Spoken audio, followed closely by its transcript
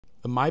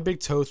The My Big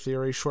Toe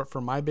theory, short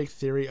for My Big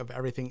Theory of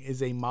Everything,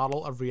 is a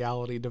model of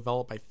reality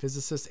developed by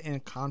physicist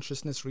and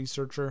consciousness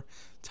researcher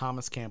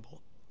Thomas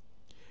Campbell.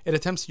 It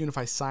attempts to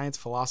unify science,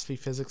 philosophy,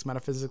 physics,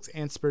 metaphysics,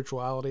 and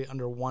spirituality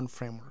under one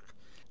framework.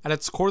 At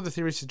its core, the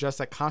theory suggests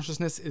that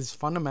consciousness is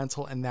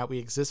fundamental and that we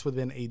exist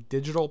within a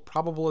digital,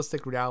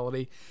 probabilistic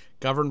reality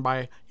governed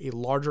by a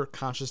larger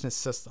consciousness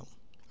system.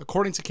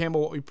 According to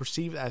Campbell, what we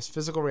perceive as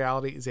physical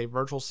reality is a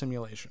virtual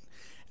simulation,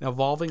 an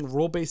evolving,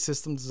 rule-based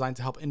system designed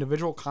to help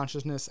individual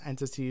consciousness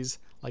entities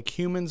like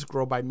humans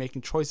grow by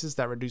making choices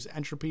that reduce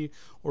entropy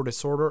or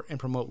disorder and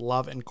promote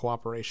love and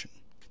cooperation.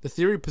 The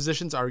theory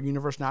positions our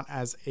universe not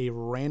as a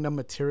random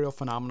material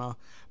phenomena,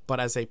 but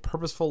as a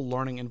purposeful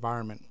learning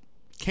environment.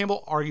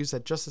 Campbell argues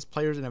that just as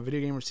players in a video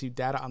game receive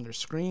data on their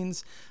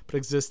screens, but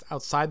exist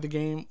outside the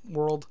game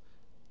world,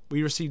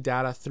 we receive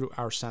data through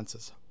our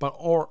senses, but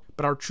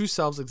our true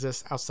selves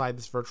exist outside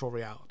this virtual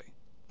reality.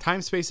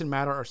 Time, space, and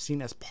matter are seen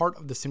as part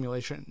of the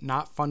simulation,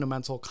 not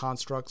fundamental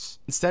constructs.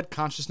 Instead,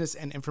 consciousness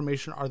and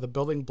information are the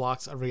building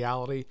blocks of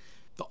reality.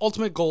 The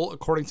ultimate goal,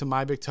 according to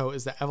My Big Toe,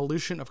 is the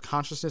evolution of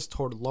consciousness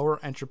toward lower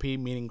entropy,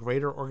 meaning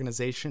greater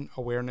organization,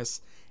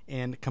 awareness,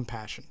 and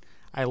compassion.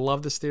 I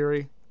love this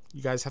theory.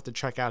 You guys have to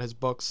check out his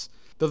books.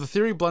 Though the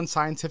theory blends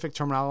scientific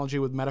terminology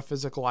with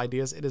metaphysical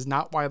ideas, it is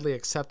not widely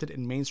accepted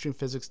in mainstream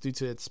physics due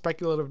to its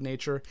speculative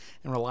nature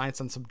and reliance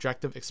on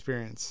subjective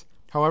experience.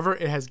 However,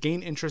 it has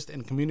gained interest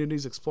in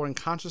communities exploring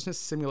consciousness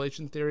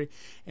simulation theory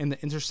and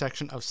the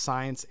intersection of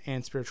science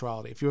and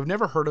spirituality. If you have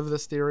never heard of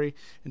this theory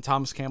and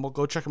Thomas Campbell,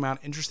 go check him out.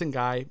 Interesting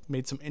guy,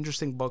 made some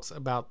interesting books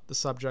about the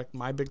subject,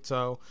 My Big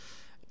Toe.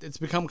 It's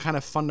become kind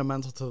of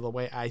fundamental to the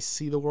way I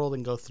see the world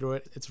and go through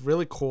it. It's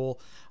really cool.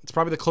 It's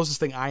probably the closest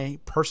thing I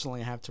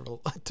personally have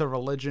to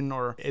religion,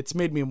 or it's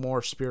made me a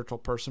more spiritual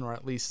person, or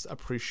at least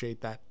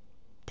appreciate that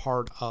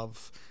part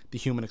of the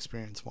human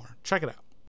experience more. Check it out.